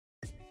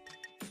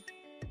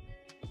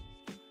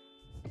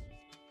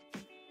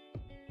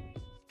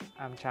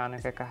I'm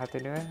Chanaka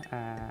Kahathuduwa.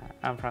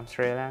 I'm from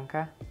Sri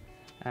Lanka.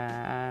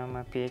 I'm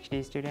a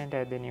Ph.D. student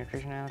at the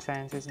Nutritional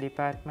Sciences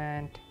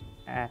department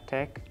at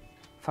Tech.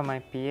 For my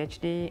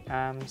Ph.D.,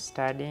 I'm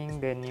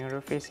studying the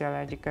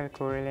neurophysiological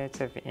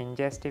correlates of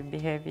ingestive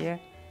behavior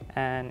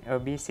and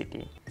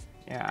obesity.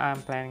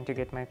 I'm planning to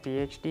get my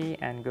Ph.D.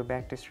 and go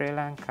back to Sri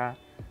Lanka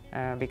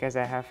because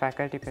I have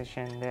faculty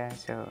position there,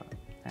 so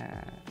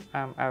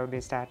I will be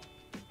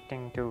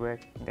starting to work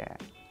there.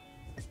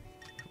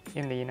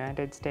 In the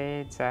United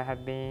States, I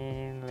have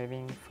been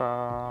living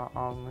for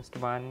almost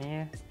 1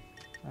 year.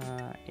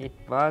 It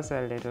was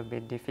a little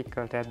bit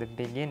difficult at the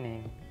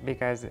beginning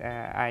because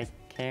I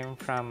came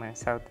from a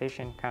South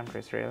Asian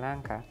country, Sri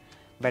Lanka.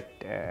 But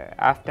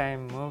after I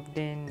moved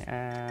in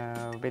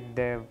with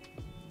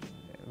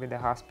the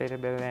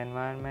hospitable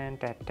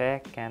environment at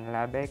Tech and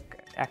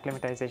Labek,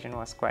 acclimatization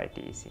was quite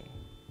easy.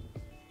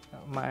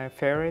 My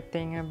favorite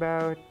thing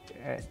about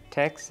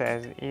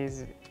Texas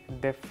is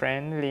the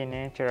friendly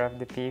nature of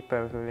the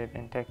people who live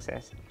in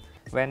Texas.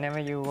 Whenever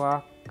you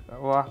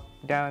walk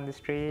down the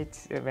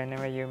streets,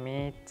 whenever you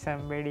meet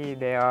somebody,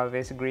 they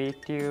always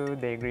greet you.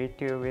 They greet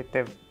you with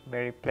a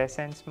very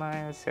pleasant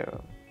smile.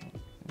 So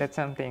that's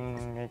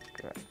something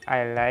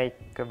I like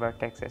about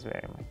Texas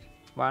very much.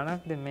 One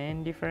of the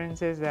main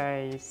differences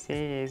I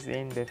see is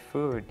in the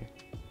food.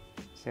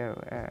 So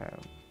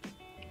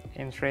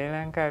in Sri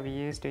Lanka, we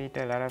used to eat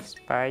a lot of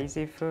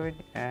spicy food,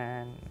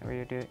 and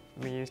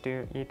we used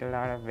to eat a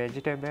lot of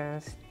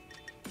vegetables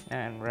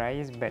and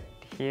rice, but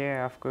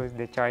here of course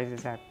the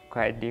choices are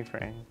quite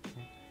different.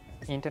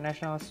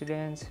 International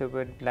students who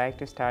would like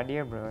to study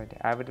abroad,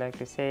 I would like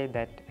to say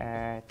that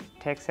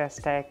Texas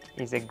Tech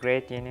is a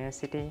great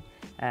university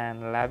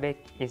and Lubbock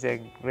is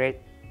a great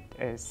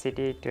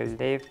city to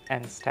live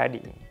and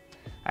study.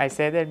 I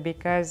say that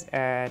because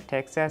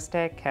Texas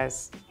Tech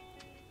has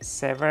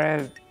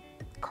several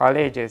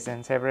colleges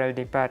and several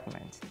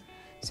departments,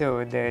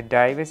 so the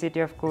diversity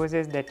of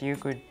courses that you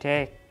could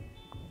take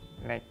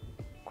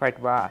quite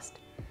vast,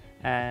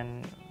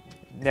 and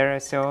there are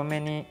so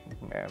many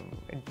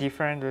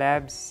different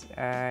labs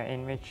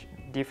in which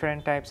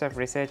different types of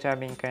research are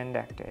being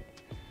conducted.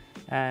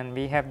 And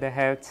we have the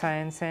Health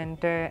Science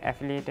Center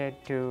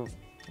affiliated to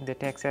the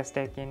Texas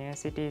Tech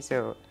University,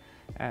 so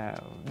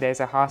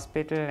there's a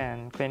hospital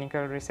and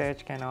clinical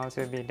research can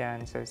also be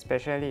done. So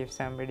especially if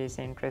somebody is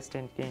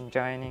interested in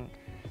joining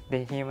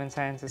the Human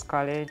Sciences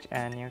College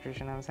and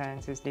Nutritional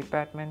Sciences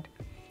department,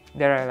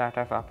 there are a lot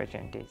of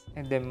opportunities.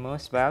 And the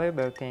most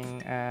valuable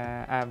thing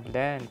I've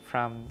learned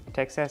from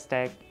Texas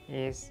Tech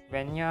is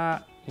when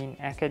you're in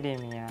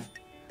academia,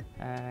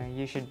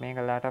 you should make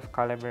a lot of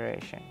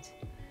collaborations.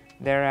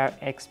 There are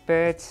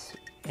experts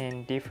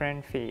in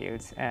different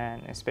fields,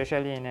 and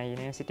especially in a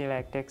university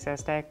like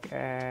Texas Tech,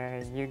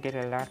 you get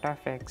a lot of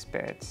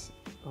experts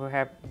who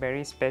have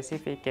very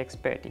specific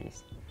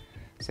expertise.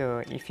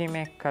 So if you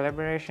make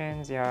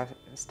collaborations, your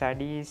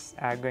studies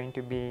are going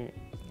to be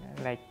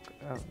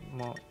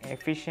more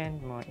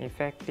efficient, more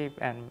effective,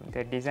 and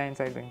the designs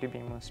are going to be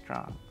more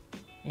strong.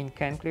 In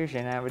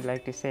conclusion, I would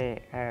like to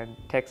say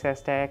Texas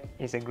Tech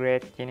is a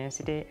great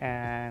university,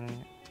 and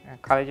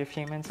College of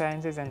Human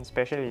Sciences and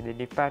especially the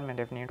Department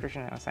of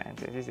Nutritional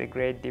Sciences is a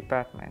great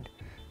department.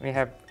 We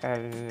have a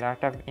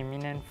lot of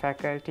eminent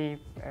faculty,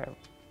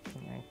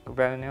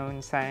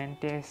 well-known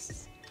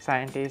scientists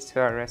who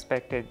are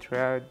respected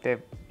throughout the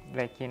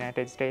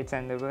United States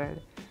and the world.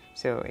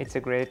 So it's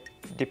a great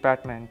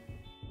department